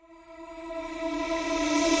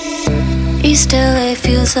East LA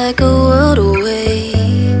feels like a world away.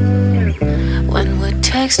 When we're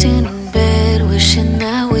texting in bed, wishing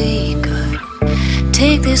that we could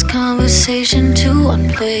take this conversation to one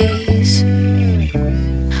place.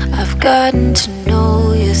 I've gotten to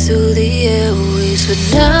know you through the airways, but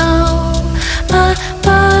now my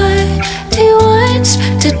body wants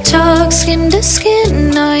to talk skin to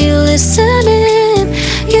skin. Are you listening?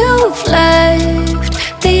 You've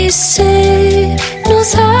left these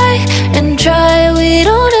signals high and dry. We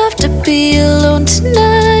don't have to be alone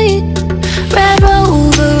tonight. Red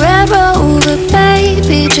Rover,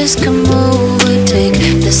 baby, just come over. Take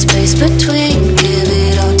the space between, give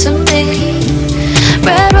it all to me.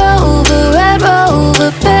 Red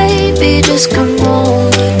Rover, baby, just come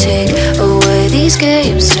over. Take away these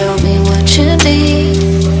games, tell me what you need.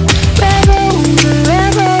 Red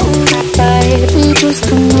Rover, baby, just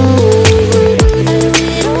come over.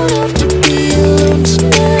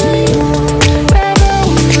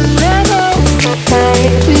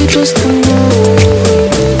 Just come over.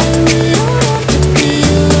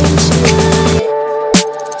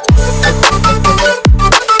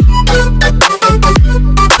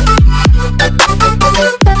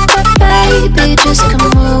 Baby, just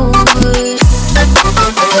come over.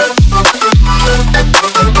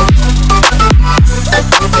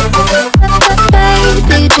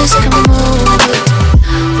 Baby, just come over.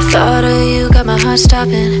 The thought of you got my heart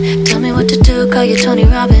stopping. Tell me what to do, call you Tony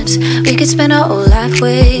Robbins. We could spend our whole life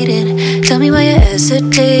waiting. Tell me why you're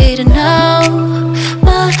hesitating now.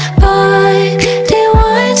 My body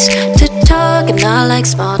wants to talk, and I like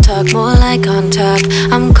small talk, more like on top.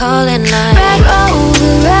 I'm calling like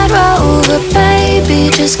Red Rover, baby,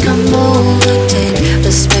 just come over. Take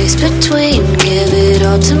the space between, give it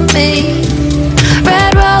all to me.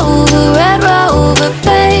 Red Rover,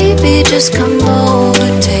 baby, just come over.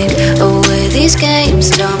 Take away these games,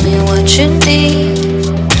 tell me what you need.